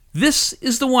This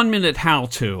is the 1 Minute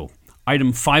How-To.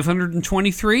 Item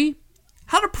 523,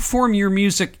 how to perform your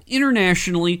music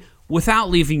internationally without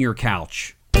leaving your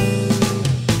couch.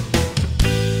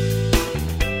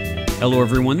 Hello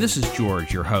everyone, this is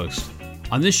George, your host.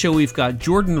 On this show we've got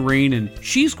Jordan Rain, and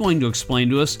she's going to explain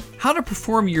to us how to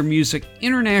perform your music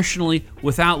internationally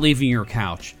without leaving your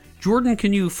couch. Jordan,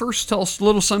 can you first tell us a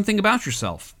little something about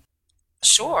yourself?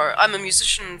 Sure. I'm a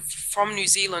musician from New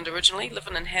Zealand originally,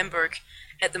 living in Hamburg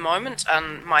at the moment,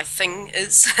 and my thing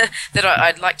is that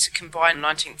I'd like to combine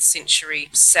 19th century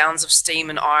sounds of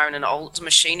steam and iron and old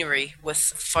machinery with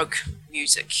folk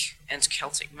music and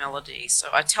Celtic melody. So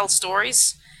I tell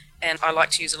stories, and I like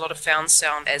to use a lot of found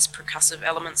sound as percussive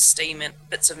elements, steam and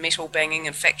bits of metal banging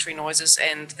and factory noises,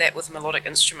 and that with melodic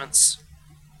instruments.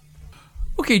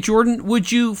 Okay, Jordan,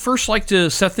 would you first like to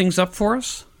set things up for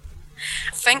us?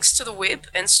 Thanks to the web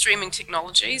and streaming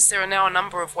technologies, there are now a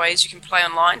number of ways you can play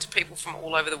online to people from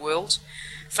all over the world.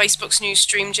 Facebook's new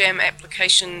Stream Jam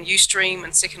application, Ustream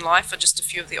and Second Life are just a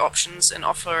few of the options and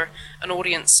offer an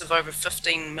audience of over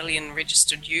 15 million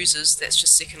registered users. That's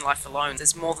just Second Life alone.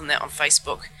 There's more than that on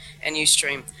Facebook and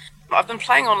Ustream. I've been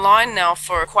playing online now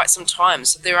for quite some time,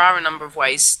 so there are a number of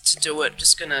ways to do it.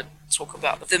 Just going to talk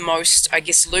about the most,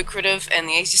 lucrative and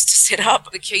the easiest to set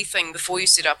up. The key thing before you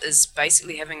set up is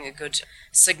basically having a good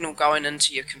signal going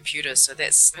into your computer. So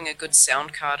that's having a good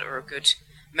sound card or a good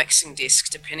mixing desk,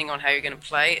 depending on how you're going to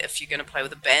play. If you're going to play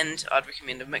with a band, I'd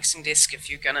recommend a mixing desk. If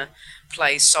you're going to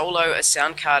play solo, a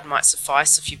sound card might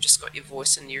suffice if you've just got your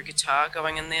voice and your guitar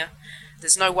going in there.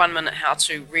 There's no 1 minute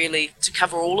how-to really to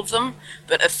cover all of them,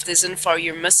 but if there's info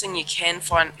you're missing, you can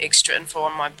find extra info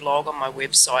on my blog, on my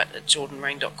website at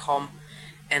jordanrain.com,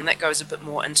 and that goes a bit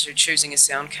more into choosing a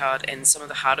sound card and some of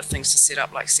the harder things to set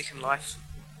up, like Second Life.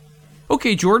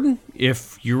 Okay, Jordan,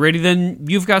 if you're ready, then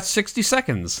you've got 60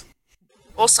 seconds.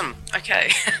 Awesome. Okay.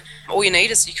 All you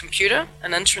need is your computer,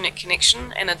 an internet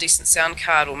connection, and a decent sound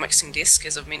card or mixing desk,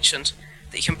 as I've mentioned,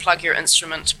 that you can plug your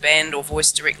instrument, band, or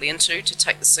voice directly into to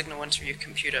take the signal into your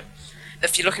computer.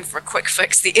 If you're looking for a quick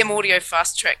fix, the M-Audio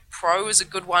Fast Track Pro is a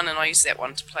good one, and I use that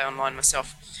one to play online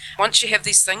myself. Once you have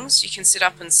these things, you can set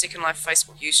up in Second Life,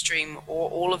 Facebook, Ustream, or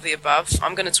all of the above.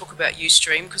 I'm going to talk about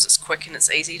Ustream because it's quick and it's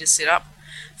easy to set up.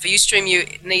 For Ustream, you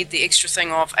need the extra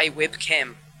thing of a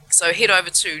webcam. So head over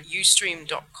to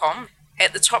ustream.com.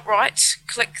 At the top right,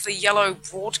 click the yellow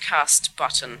broadcast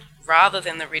button rather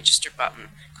than the register button,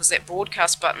 because that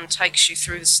broadcast button takes you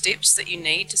through the steps that you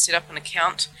need to set up an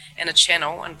account and a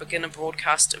channel and begin a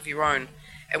broadcast of your own.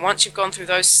 And once you've gone through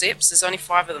those steps, there's only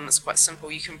 5 of them. It's quite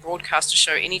simple. You can broadcast a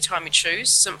show anytime you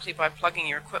choose, simply by plugging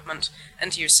your equipment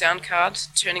into your sound card,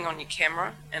 turning on your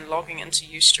camera, and logging into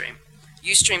Ustream.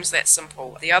 Ustream's that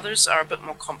simple. The others are a bit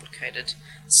more complicated.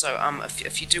 So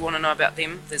if you do want to know about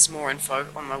them, there's more info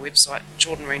on my website,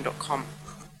 jordanrain.com.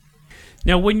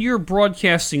 Now, when you're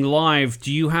broadcasting live,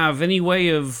 do you have any way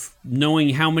of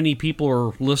knowing how many people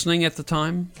are listening at the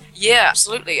time? Yeah,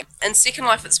 absolutely. In Second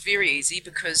Life, it's very easy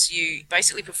because you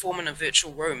basically perform in a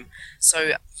virtual room.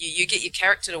 So you get your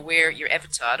character to wear your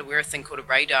avatar, to wear a thing called a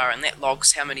radar, and that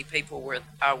logs how many people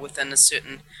are within a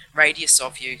certain radius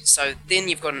of you. So then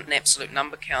you've got an absolute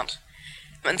number count.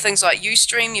 In things like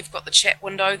Ustream, you've got the chat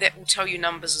window that will tell you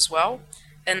numbers as well.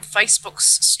 In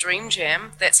Facebook's Stream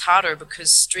Jam, that's harder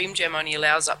because Stream Jam only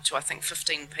allows up to,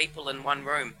 15 people in one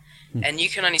room. And you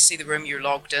can only see the room you're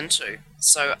logged into.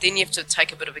 So then you have to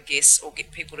take a bit of a guess or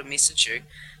get people to message you.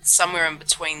 Somewhere in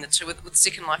between the two. With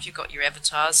Second Life, you've got your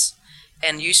avatars,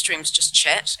 and Ustream's just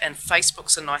chat, and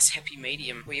Facebook's a nice happy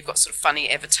medium where you've got sort of funny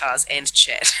avatars and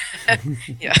chat.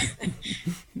 Yeah.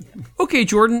 Okay,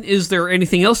 Jordan, is there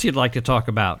anything else you'd like to talk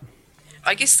about?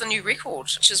 I guess the new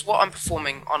record, which is what I'm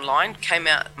performing online, came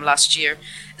out last year.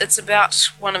 It's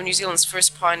about one of New Zealand's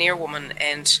first pioneer women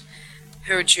and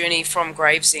her journey from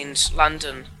Gravesend,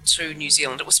 London, to New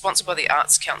Zealand. It was sponsored by the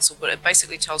Arts Council, but it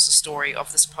basically tells the story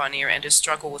of this pioneer and her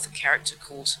struggle with a character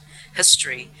called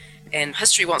History. And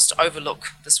History wants to overlook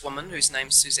this woman, whose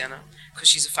name's Susanna, because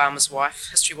she's a farmer's wife.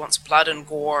 History wants blood and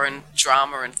gore and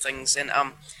drama and things. And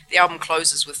the album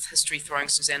closes with History throwing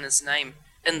Susanna's name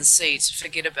in the sea to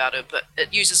forget about her, but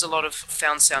it uses a lot of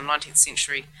found sound, 19th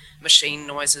century machine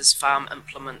noises, farm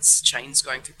implements, chains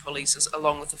going through pulleys,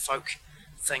 along with the folk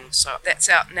thing. So that's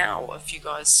out now if you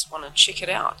guys want to check it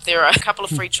out. There are a couple of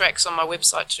free tracks on my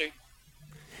website too.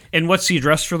 And what's the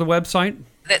address for the website?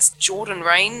 That's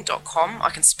jordanrain.com. I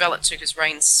can spell it too because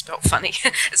rain's spelled funny.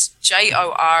 It's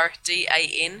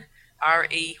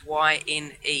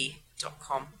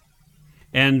JORDANREYNE.com.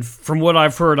 And from what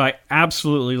I've heard, I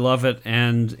absolutely love it.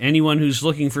 And anyone who's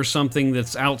looking for something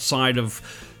that's outside of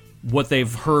what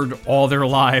they've heard all their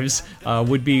lives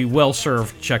would be well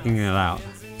served checking it out.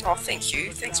 Oh, thank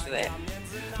you. Thanks for that.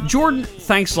 Jordan,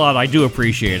 thanks a lot. I do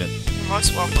appreciate it. You're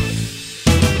most welcome.